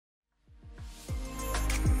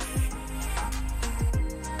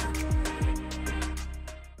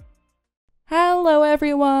Hello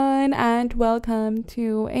everyone and welcome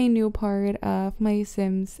to a new part of my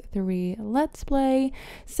Sims 3 Let's Play.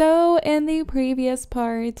 So in the previous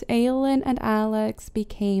part, Aelin and Alex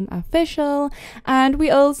became official and we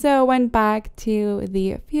also went back to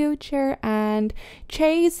the future, and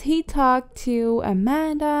Chase, he talked to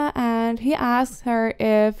Amanda and he asked her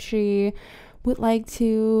if she would like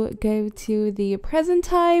to go to the present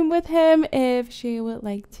time with him, if she would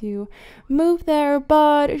like to move there,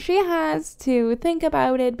 but she has to think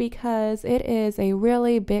about it because it is a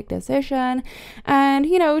really big decision. And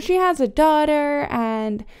you know, she has a daughter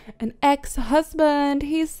and an ex-husband,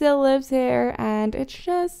 he still lives here, and it's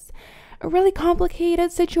just a really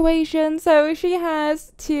complicated situation, so she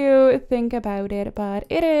has to think about it. But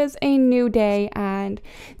it is a new day, and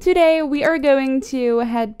today we are going to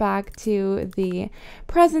head back to the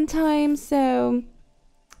present time. So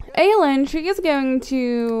Aelin, she is going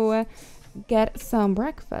to get some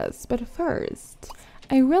breakfast, but first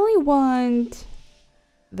I really want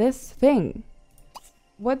this thing.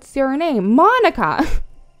 What's your name? Monica.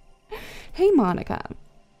 Hey Monica.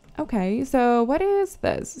 Okay, so what is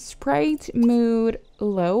this? Sprite mood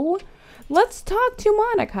low? Let's talk to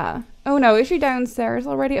Monica. Oh no, is she downstairs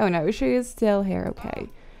already? Oh no, she is still here. Okay,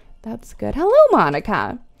 that's good. Hello,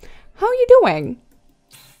 Monica. How are you doing?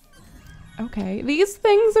 Okay, these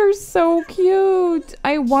things are so cute.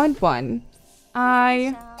 I want one.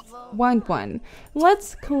 I want one.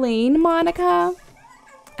 Let's clean Monica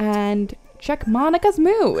and check Monica's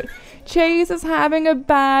mood. Chase is having a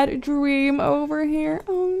bad dream over here.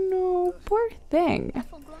 Oh no, poor thing.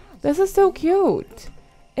 This is so cute.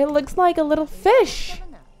 It looks like a little fish.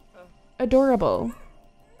 Adorable.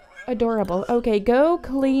 Adorable. Okay, go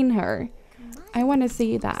clean her. I want to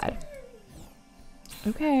see that.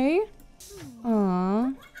 Okay.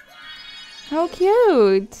 Aww. How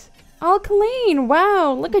cute. All clean.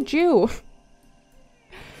 Wow, look at you.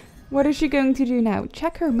 What is she going to do now?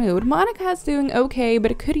 Check her mood. Monica's doing okay, but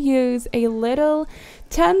it could use a little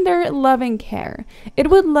tender, loving care. It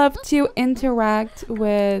would love to interact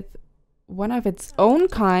with one of its own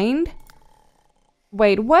kind.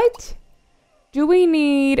 Wait, what? Do we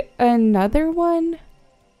need another one?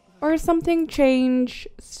 Or something? Change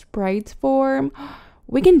sprite form?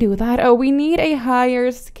 We can do that. Oh, we need a higher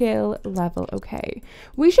skill level. Okay.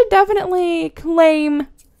 We should definitely claim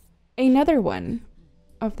another one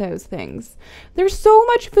of those things. There's so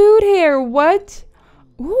much food here. What?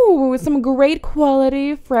 Ooh, some great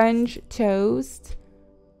quality French toast.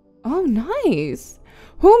 Oh, nice.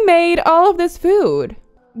 Who made all of this food?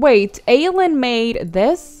 Wait, Aelin made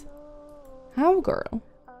this? How, girl?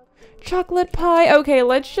 Chocolate pie. Okay,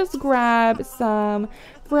 let's just grab some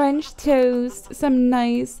French toast, some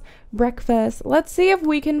nice breakfast. Let's see if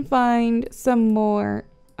we can find some more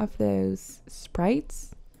of those sprites.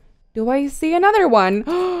 Do I see another one?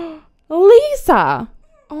 Lisa!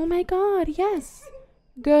 Oh my god, yes.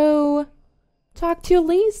 Go talk to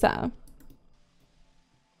Lisa.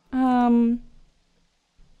 Are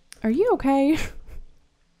you okay?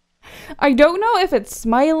 I don't know if it's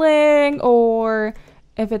smiling or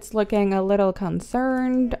if it's looking a little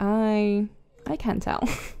concerned. I can't tell.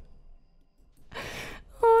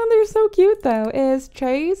 Oh, they're so cute though. Is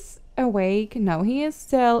Chase awake? No, he is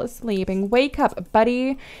still sleeping. Wake up,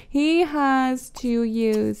 buddy. He has to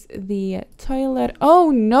use the toilet.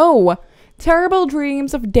 Oh no! Terrible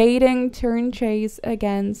dreams of dating turn Chase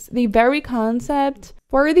against the very concept.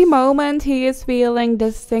 For the moment, he is feeling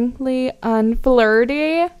distinctly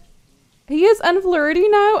unflirty. He is unflirty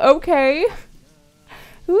now? Okay.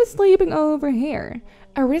 Who's sleeping over here?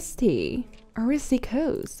 Aristicos.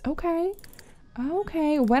 Okay.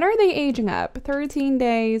 Okay, when are they aging up? 13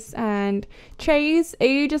 days, and Chase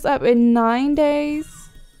ages up in 9 days.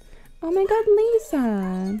 Oh my god,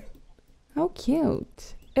 Lisa. How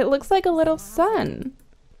cute. It looks like a little son.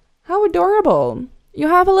 How adorable. You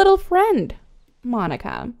have a little friend,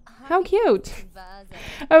 Monica. How cute.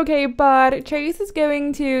 Okay, but Chase is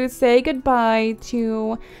going to say goodbye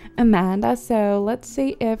to Amanda, so let's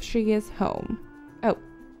see if she is home. Oh,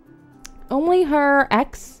 only her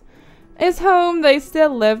ex is home. They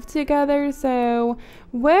still live together, so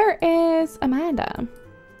where is Amanda?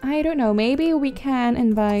 I don't know. Maybe we can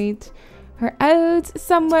invite her out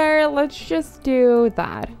somewhere. Let's just do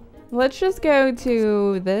that. Let's just go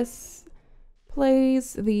to this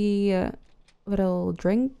place, the little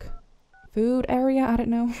drink food area. I don't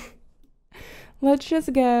know. Let's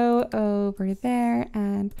just go over there,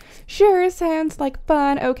 and sure, sounds like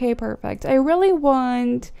fun. Okay, perfect. I really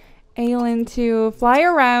want Aelin to fly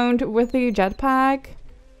around with the jetpack.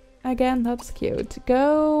 Again, that's cute.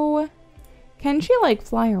 Go. Can she like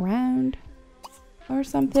fly around? or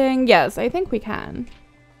something. Yes, I think we can.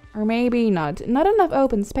 Or maybe not. Not enough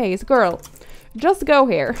open space. Girl, just go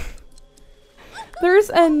here. There's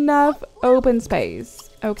enough open space.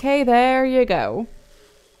 Okay, there you go.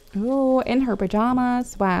 Ooh, in her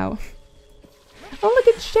pajamas. Wow. Oh, look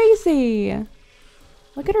at Chasey.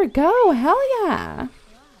 Look at her go. Hell yeah.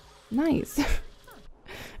 Nice.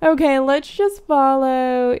 Okay, let's just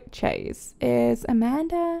follow Chase. Is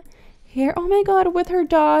Amanda here? Oh my god, with her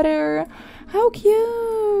daughter. How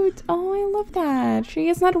cute. Oh, I love that. She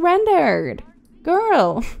is not rendered.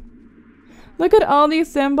 Girl. Look at all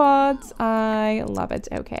these Simbots. I love it.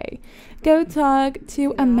 Okay. Go talk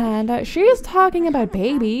to Amanda. She is talking about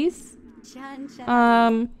babies.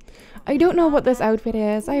 I don't know what this outfit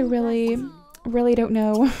is. I really don't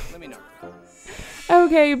know.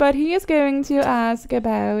 Okay, but he is going to ask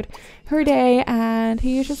about her day and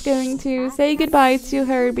he's just going to say goodbye to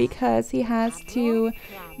her because he has to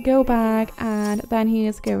go back, and then he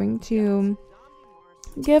is going to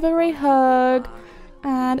give her a hug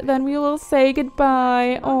and then we will say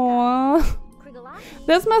goodbye. Aww.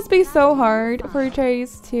 This must be so hard for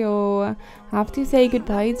Chase to have to say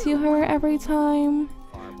goodbye to her every time.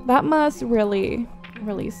 That must really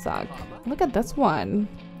suck. Look at this one.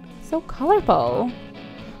 So colorful.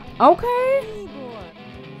 Okay.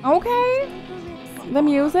 Okay. The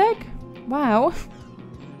music. Wow.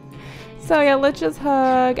 So yeah, let's just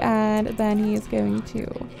hug and then he's going to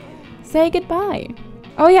say goodbye.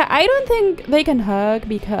 Oh yeah, I don't think they can hug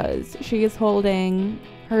because she is holding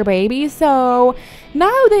her baby. So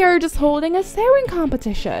now they are just holding a sewing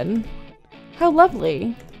competition. How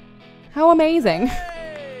lovely. How amazing.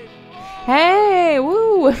 Hey,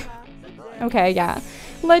 woo. Okay, yeah.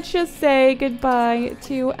 Let's just say goodbye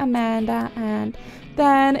to Amanda and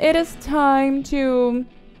then it is time to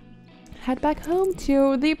head back home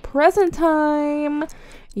to the present time.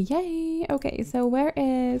 Yay. Okay, so where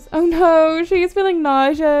is... Oh no, she's feeling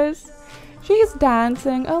nauseous. She's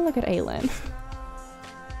dancing. Oh, look at Aelin.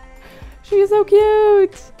 She's so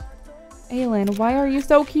cute. Aelin, why are you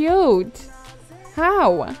so cute?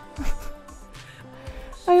 How?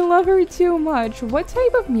 I love her too much. What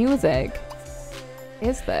type of music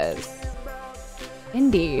is this?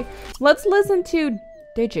 Indie. Let's listen to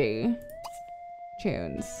Digi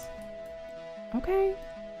tunes. Okay.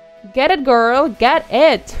 Get it, girl. Get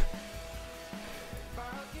it.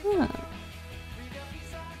 Huh.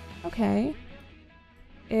 Okay.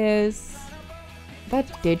 Is that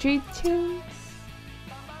Digi tunes?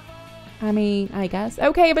 I mean, I guess.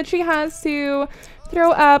 Okay, but she has to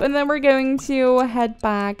throw up and then we're going to head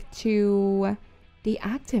back to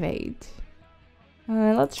deactivate.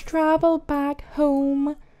 Let's travel back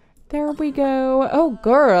home. There we go. Oh,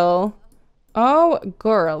 girl. Oh,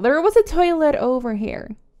 girl. There was a toilet over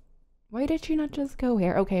here. Why did she not just go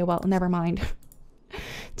here? Okay, well, never mind.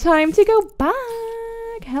 Time to go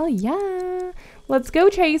back. Hell yeah. Let's go,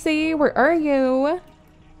 Chasey. Where are you?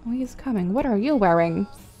 Oh, he's coming. What are you wearing?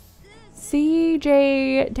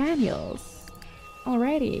 CJ Daniels.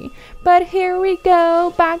 Alrighty. But here we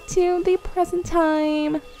go. Back to the present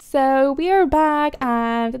time. So we are back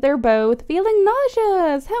and they're both feeling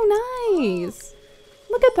nauseous. How nice.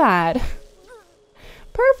 Look at that.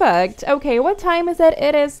 Perfect. Okay, what time is it?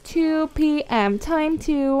 It is 2 p.m. Time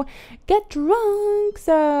to get drunk.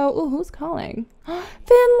 So, ooh, who's calling?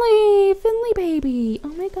 Finley! Finley baby! Oh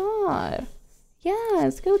my god.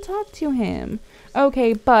 Yes, go talk to him.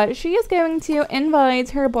 Okay, but she is going to invite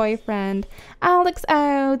her boyfriend Alex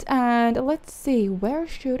out and let's see, where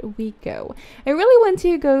should we go? I really want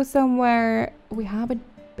to go somewhere we haven't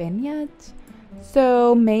been yet.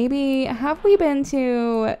 So maybe, have we been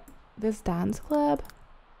to this dance club?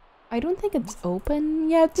 I don't think it's open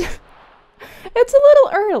yet. It's a little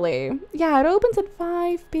early. Yeah, it opens at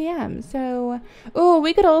 5 p.m. So, oh,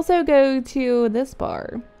 we could also go to this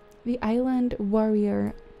bar. The Island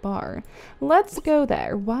Warrior Bar. Let's go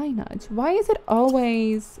there. Why not? Why is it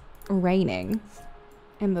always raining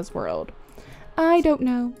in this world? I don't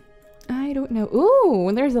know. I don't know.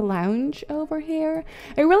 Ooh, there's a lounge over here.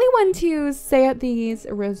 I really want to stay at these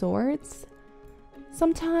resorts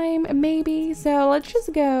sometime, maybe. So let's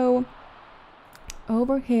just go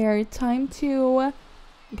over here. Time to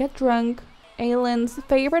get drunk. Aelin's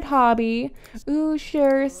favorite hobby. Ooh,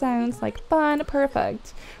 sure, sounds like fun.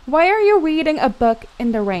 Perfect. Why are you reading a book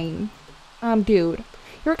in the rain? Dude,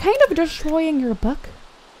 you're kind of destroying your book.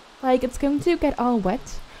 Like, it's going to get all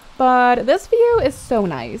wet. But this view is so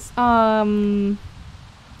nice.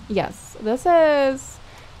 Yes, this is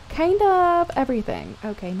kind of everything.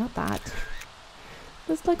 Okay, not that.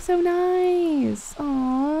 This looks so nice.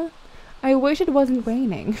 Aww. I wish it wasn't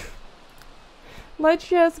raining. Let's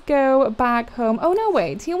just go back home. Oh no,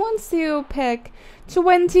 wait. He wants to pick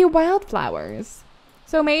 20 wildflowers.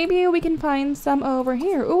 So maybe we can find some over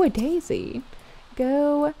here. Ooh, a daisy.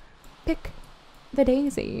 Go pick the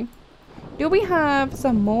daisy. Do we have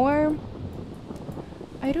some more?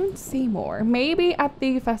 I don't see more. Maybe at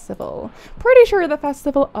the festival. Pretty sure the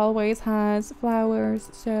festival always has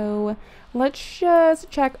flowers. So let's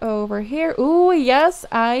just check over here. Ooh, yes,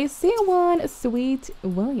 I see one. Sweet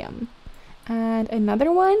William. And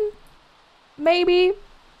another one? Maybe?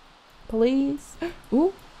 Please?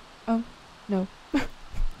 Ooh. Oh, no.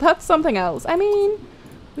 That's something else. I mean,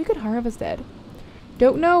 we could harvest it.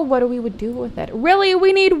 Don't know what we would do with it. Really,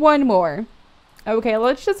 we need one more. Okay,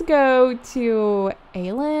 let's just go to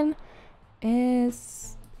Aelin.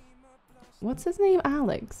 What's his name?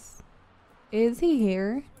 Alex. Is he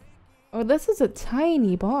here? Oh, this is a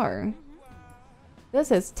tiny bar.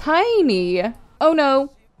 This is tiny. Oh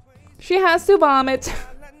no. She has to vomit.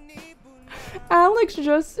 Alex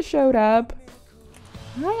just showed up.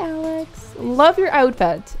 Hi, Alex. Love your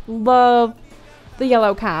outfit. Love the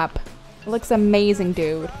yellow cap. Looks amazing,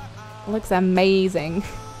 dude. Looks amazing.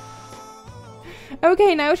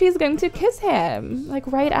 Okay, now she's going to kiss him. Like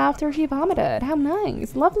right after she vomited. How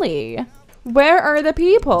nice. Lovely. Where are the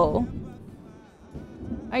people?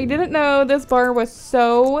 I didn't know this bar was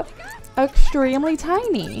so extremely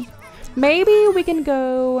tiny. Maybe we can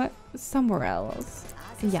go somewhere else.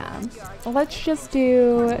 Yeah, let's just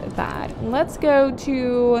do that. Let's go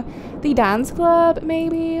to the dance club,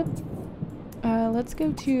 maybe. Let's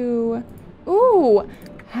go to, ooh,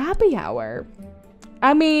 happy hour.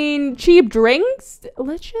 I mean, cheap drinks.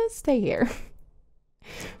 Let's just stay here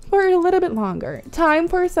for a little bit longer. Time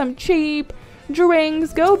for some cheap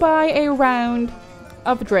drinks. Go buy a round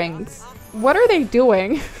of drinks. What are they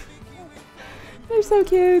doing? They're so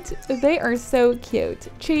cute. They are so cute.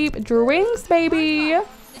 Cheap drinks, baby.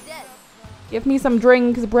 Give me some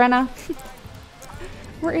drinks, Brenna.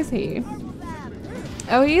 Where is he?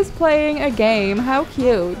 Oh, he's playing a game. How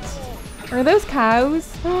cute. Are those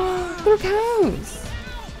cows? They're cows.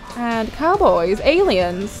 And cowboys,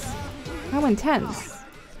 aliens. How intense.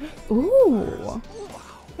 Ooh.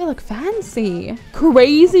 They look fancy.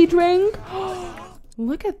 Crazy drink.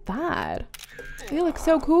 Look at that. They look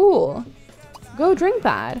so cool. Go drink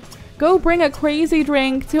that. Go bring a crazy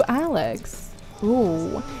drink to Alex.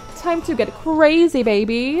 Ooh, time to get crazy,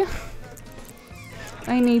 baby.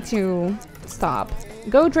 I need to stop.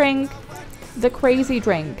 Go drink the crazy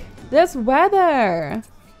drink. This weather.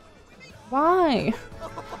 Why?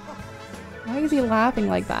 Why is he laughing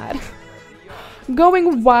like that?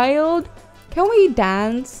 Going wild. Can we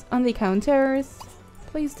dance on the counters?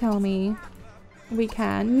 Please tell me we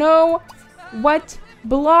can. No. What?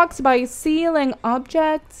 Blocked by ceiling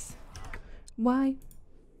objects? Why?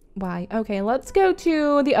 Why? Okay, let's go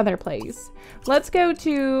to the other place. Let's go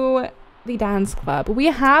to the dance club. We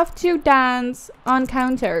have to dance on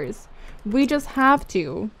counters. We just have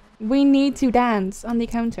to. We need to dance on the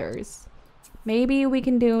counters. Maybe we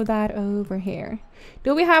can do that over here.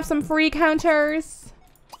 Do we have some free counters?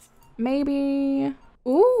 Maybe.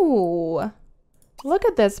 Ooh. Look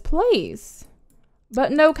at this place.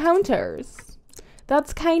 But no counters.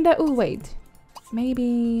 That's kinda, ooh, wait.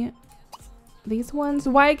 Maybe these ones?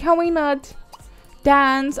 Why can we not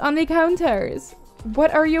dance on the counters?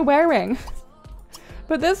 What are you wearing?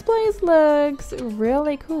 But this place looks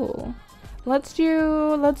really cool. Let's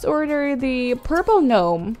order the purple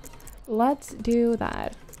gnome. Let's do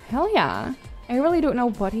that. Hell yeah. I really don't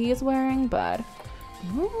know what he is wearing, but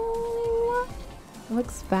ooh,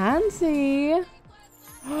 looks fancy.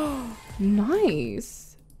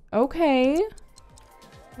 Nice. Okay.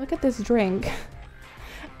 Look at this drink.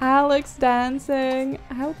 Alex dancing.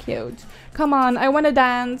 How cute. Come on, I want to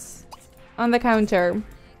dance on the counter.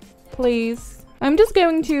 Please. I'm just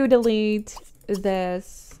going to delete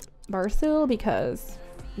this bar stool because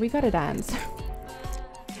we gotta dance.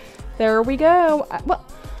 There we go. Well,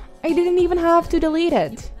 I didn't even have to delete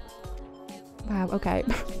it. Wow, okay.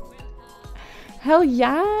 Hell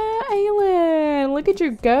yeah, Aelin. Look at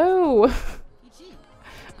you go.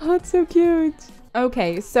 Oh, it's so cute.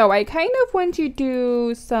 Okay, so I kind of want to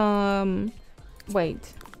do some...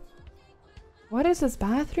 Wait. What is this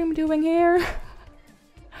bathroom doing here?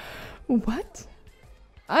 What?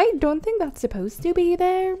 I don't think that's supposed to be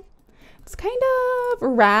there. It's kind of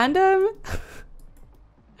random.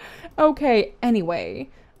 Okay, anyway.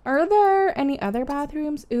 Are there any other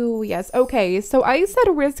bathrooms? Ooh, yes. Okay, so I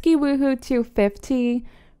set risky woohoo to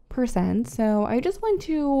 50%. So I just want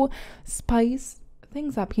to spice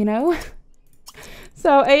things up, you know?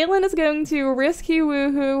 So Aelin is going to risky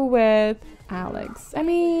woohoo with Alex. I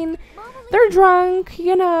mean, they're drunk,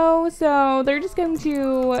 you know, so they're just going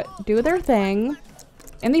to do their thing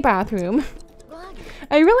in the bathroom.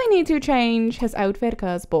 I really need to change his outfit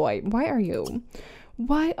because, boy, why are you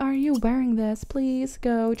wearing this? Please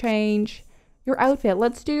go change your outfit.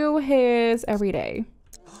 Let's do his everyday.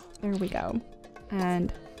 There we go.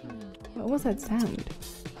 And what was that sound?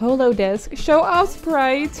 Holo disc. Show off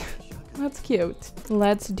Sprite. That's cute.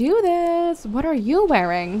 Let's do this. What are you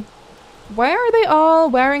wearing? Why are they all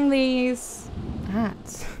wearing these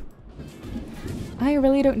hats? I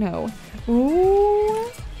really don't know. Ooh,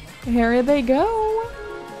 here they go.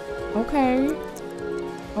 Okay.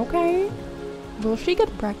 Okay. Will she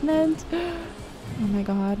get pregnant? Oh my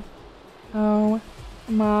god. Oh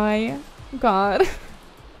my god.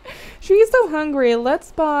 She's so hungry.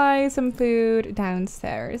 Let's buy some food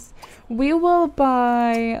downstairs. We will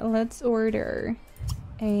buy, let's order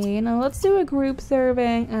let's do a group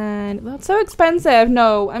serving, and that's so expensive.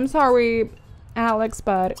 No, I'm sorry, Alex,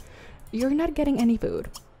 but you're not getting any food.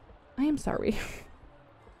 I am sorry.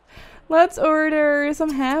 Let's order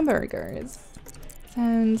some hamburgers.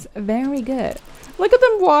 Sounds very good. Look at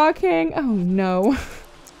them walking. Oh no.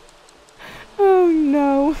 Oh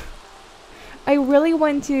no. I really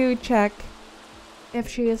want to check if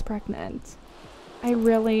she is pregnant. I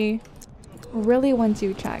really want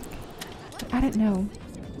to check. But I don't know.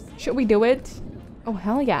 Should we do it? Oh,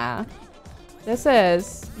 hell yeah. This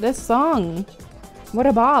song. What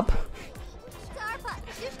a bop.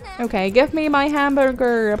 Okay, give me my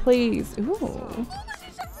hamburger, please. Ooh,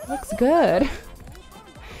 looks good.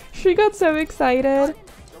 She got so excited.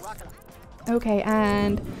 Okay,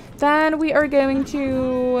 and then we are going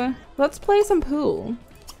to... Let's play some pool.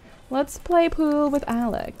 Let's play pool with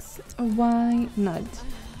Alex. Why not?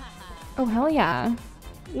 Oh, hell yeah.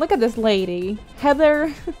 Look at this lady.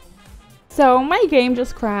 Heather. So my game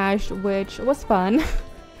just crashed, which was fun.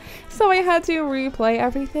 So I had to replay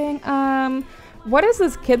everything. What is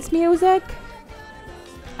this kids music?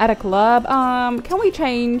 At a club? Can we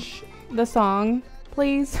change the song,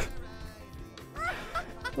 please?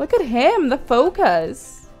 Look at him, the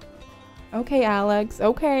focus. Okay, Alex,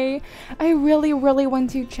 okay. I really want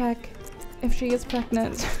to check if she is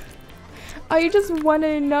pregnant. I just want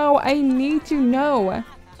to know. I need to know.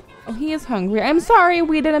 Oh, he is hungry. I'm sorry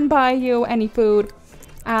we didn't buy you any food.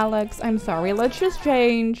 Alex, I'm sorry. Let's just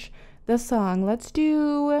change the song. Let's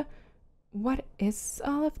do... What is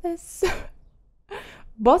all of this?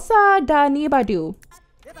 Bossa da Nibadu.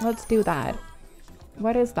 Let's do that.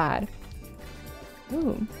 What is that?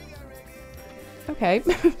 Ooh. Okay.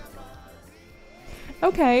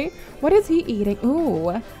 Okay. What is he eating? Ooh,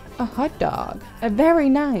 a hot dog. A very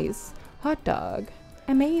nice hot dog.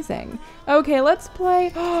 Amazing. Okay, let's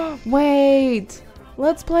play. Wait.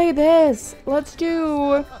 Let's play this. Let's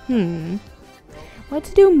do...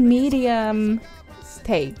 Let's do medium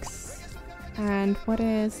steaks. And what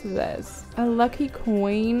is this? A lucky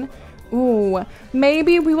coin. Ooh,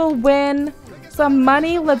 maybe we will win some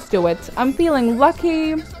money. Let's do it. I'm feeling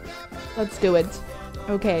lucky. Let's do it.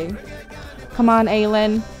 Okay. Come on,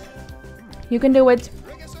 Aelin. You can do it.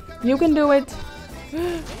 You can do it.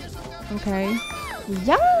 Okay.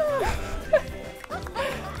 Yeah!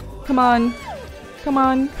 Come on. Come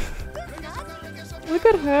on. Look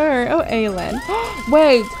at her. Oh, Aelin.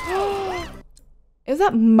 Wait. Is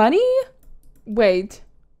that money? Wait.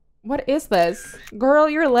 What is this? Girl,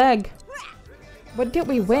 your leg. What did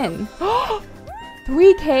we win?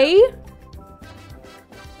 3K?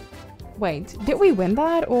 Wait, did we win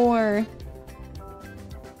that or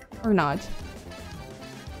not?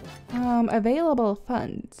 Available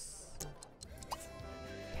funds.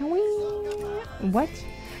 Can we... What?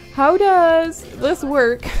 How does this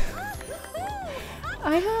work?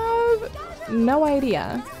 I have no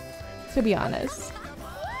idea, to be honest.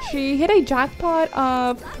 She hit a jackpot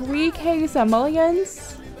of 3K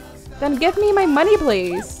simoleons. Then give me my money,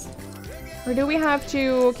 please. Or do we have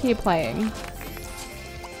to keep playing?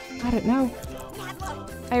 I don't know.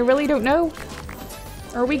 I really don't know.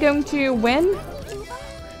 Are we going to win?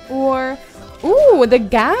 Or... Ooh, the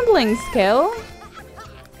gambling skill.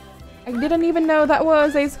 I didn't even know that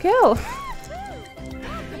was a skill.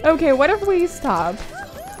 Okay, what if we stop?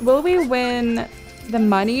 Will we win the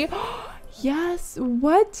money? Yes,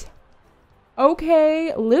 what?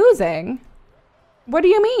 Okay, losing. What do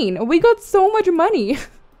you mean? We got so much money.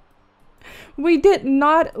 We did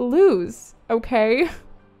not lose, okay?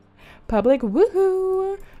 Public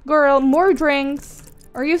woohoo. Girl, more drinks.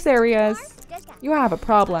 Are you serious? You have a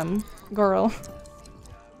problem, girl.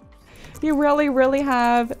 You really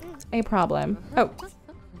have a problem. Oh,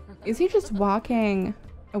 is he just walking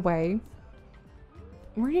away?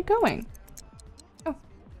 Where are you going?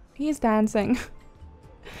 He's dancing.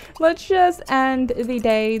 Let's just end the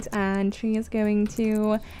date and she is going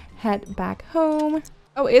to head back home.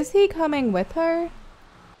 Oh, is he coming with her?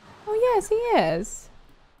 Oh, yes, he is.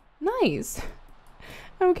 Nice.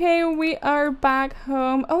 Okay, we are back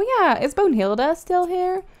home. Oh, yeah, is Bonehilda still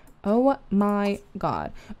here? Oh my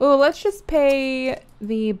god. Oh, let's just pay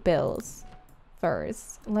the bills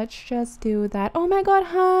first. Let's just do that. Oh my god,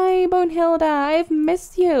 hi, Bonehilda. I've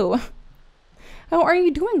missed you. How are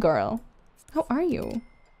you doing, girl? How are you?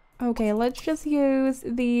 Okay, let's just use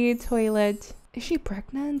the toilet. Is she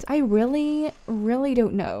pregnant? I really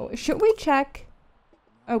don't know. Should we check?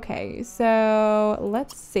 Okay, so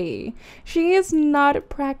let's see. She is not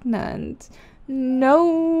pregnant.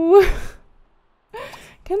 No.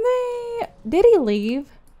 Can they... Did he leave?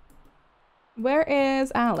 Where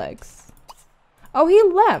is Alex? Oh, he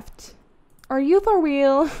left. Are you for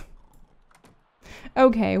real?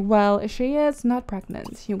 Okay, well, she is not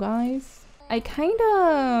pregnant, you guys. I kind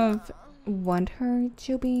of want her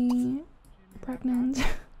to be pregnant.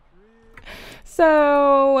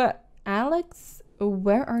 So, Alex,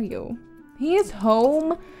 where are you? He is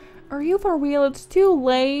home. Are you for real? It's too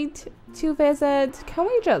late to visit. Can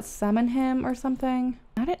we just summon him or something?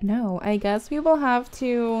 I don't know. I guess we will have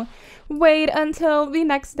to wait until the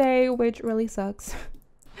next day, which really sucks.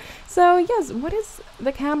 So, yes, what is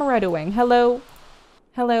the camera doing? Hello?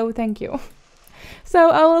 Hello, thank you. So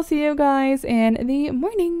I will see you guys in the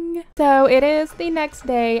morning. So it is the next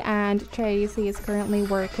day and Tracy is currently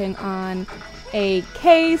working on a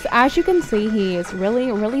case. As you can see, he is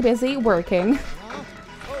really busy working.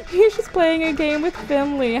 He's just playing a game with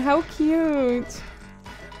Finley. How cute.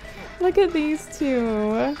 Look at these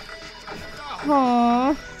two.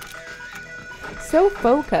 Aww. So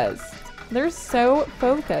focused. They're so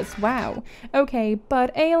focused. Wow. Okay,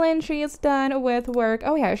 but Aelin, she is done with work.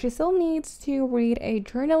 Oh yeah, she still needs to read a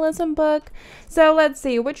journalism book. So let's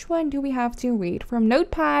see, which one do we have to read? From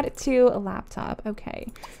notepad to laptop. Okay,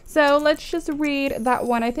 so let's just read that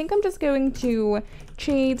one. I think I'm just going to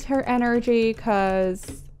cheat her energy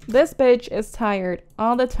because this bitch is tired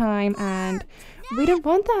all the time and we don't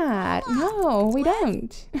want that. No, we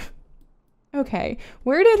don't. Okay,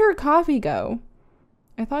 where did her coffee go?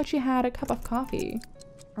 I thought she had a cup of coffee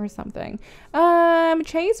or something.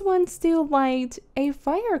 Chase wants to light a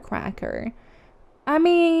firecracker. I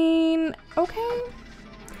mean, okay.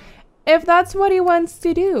 If that's what he wants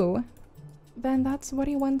to do, then that's what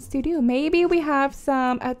he wants to do. Maybe we have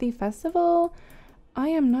some at the festival. I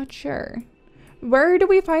am not sure. Where do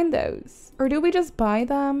we find those? Or do we just buy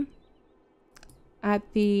them at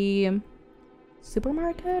the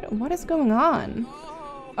supermarket? What is going on?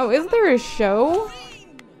 Oh, is there a show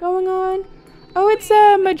going on? Oh, it's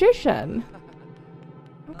a magician.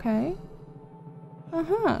 Okay.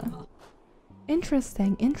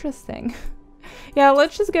 Interesting, interesting. Yeah,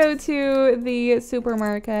 let's just go to the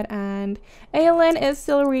supermarket and Aelin is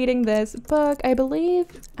still reading this book. I believe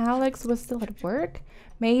Alex was still at work.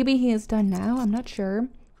 Maybe he is done now, I'm not sure.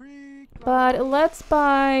 But let's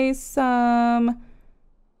buy some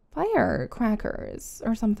firecrackers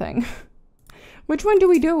or something. Which one do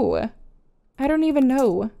we do? I don't even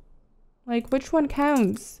know. Like, which one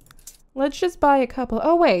counts? Let's just buy a couple.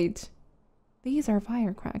 Oh, wait. These are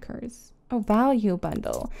firecrackers. Oh, value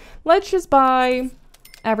bundle. Let's just buy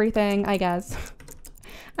everything, I guess.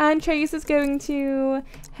 And Chase is going to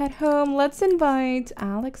head home. Let's invite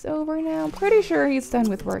Alex over now. Pretty sure he's done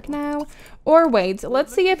with work now. Or wait,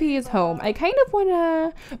 let's see if he is home. I kind of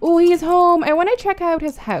wanna... Oh, he's home. I want to check out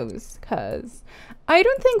his house because I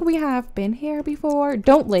don't think we have been here before.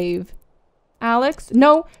 Don't leave. Alex,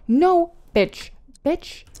 no, no, bitch,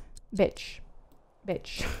 bitch, bitch,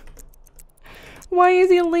 bitch. Why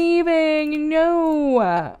is he leaving?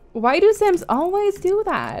 No. Why do Sims always do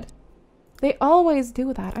that? They always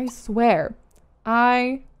do that, I swear.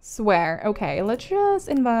 I swear. Okay, let's just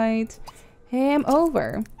invite him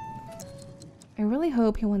over. I really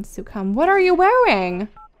hope he wants to come. What are you wearing?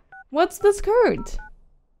 What's the skirt?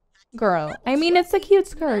 Girl, I mean, it's a cute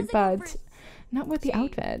skirt, but not with the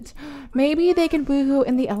outfit. Maybe they can woohoo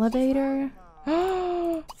in the elevator.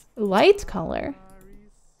 Light color.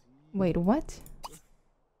 Wait, what?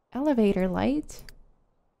 Elevator light?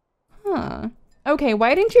 Huh. Okay,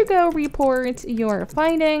 why didn't you go report your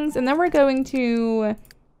findings and then we're going to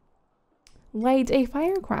light a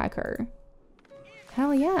firecracker.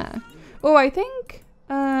 Hell yeah. Oh, I think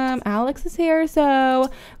Alex is here, so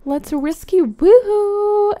let's risky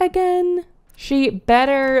woohoo again. She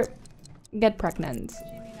better get pregnant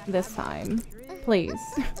this time. Please.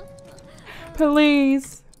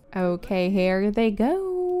 Please. Okay, here they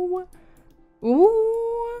go.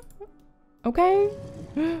 Ooh. Okay.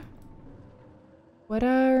 What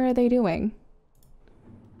are they doing?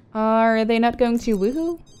 Are they not going to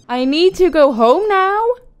woohoo? I need to go home now?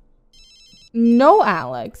 No,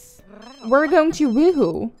 Alex. We're going to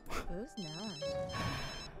woohoo.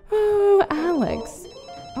 Oh, Alex.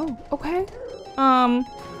 Oh, okay.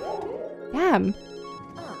 Damn.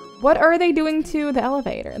 What are they doing to the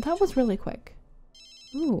elevator? That was really quick.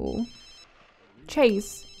 Ooh.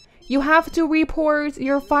 Chase, you have to report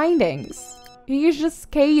your findings. He's just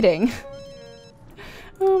skating.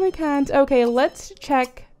 Oh, I can't. Okay, let's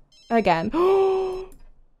check again. You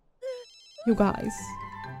guys.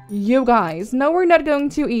 You guys. No, we're not going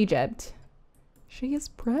to Egypt. She is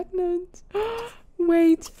pregnant.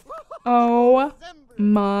 Wait. Oh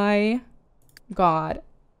my God.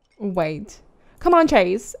 Wait. Come on,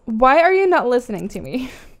 Chase. Why are you not listening to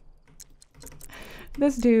me?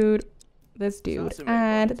 This dude.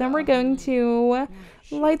 And then we're going to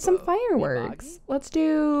light some fireworks. Let's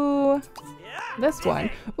do this one.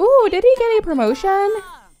 Ooh, did he get a promotion?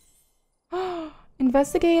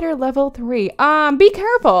 Investigator level 3. Be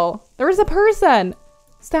careful. There is a person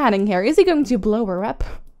standing here. Is he going to blow her up?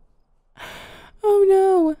 Oh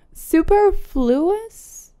no.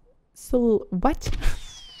 Superfluous? So what?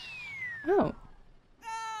 Oh.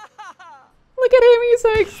 Look at him, he's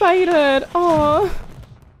so excited. Oh.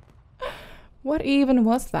 What even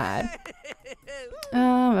was that?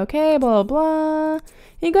 Okay, blah, blah.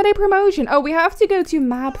 He got a promotion. Oh, we have to go to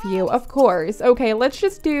map view, of course. Okay, let's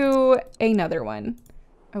just do another one.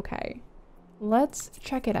 Okay, let's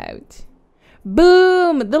check it out.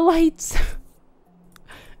 Boom, the lights.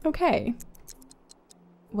 Okay.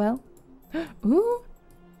 Well, ooh.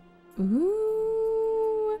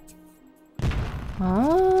 Ooh.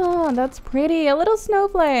 Oh, that's pretty. A little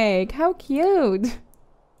snowflake. How cute.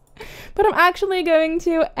 But I'm actually going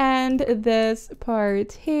to end this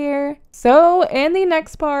part here. So in the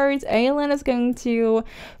next part, Aelin is going to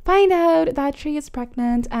find out that she is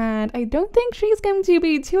pregnant, and I don't think she's going to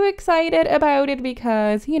be too excited about it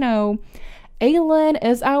because, you know, Aelin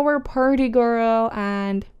is our party girl,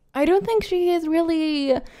 and I don't think she is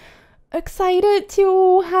really excited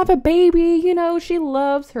to have a baby. You know, she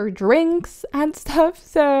loves her drinks and stuff.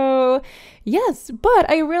 So yes, but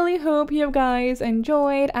I really hope you guys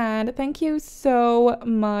enjoyed, and thank you so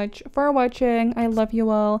much for watching. I love you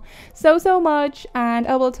all so much, and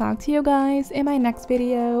I will talk to you guys in my next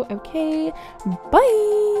video. Okay,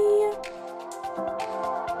 bye.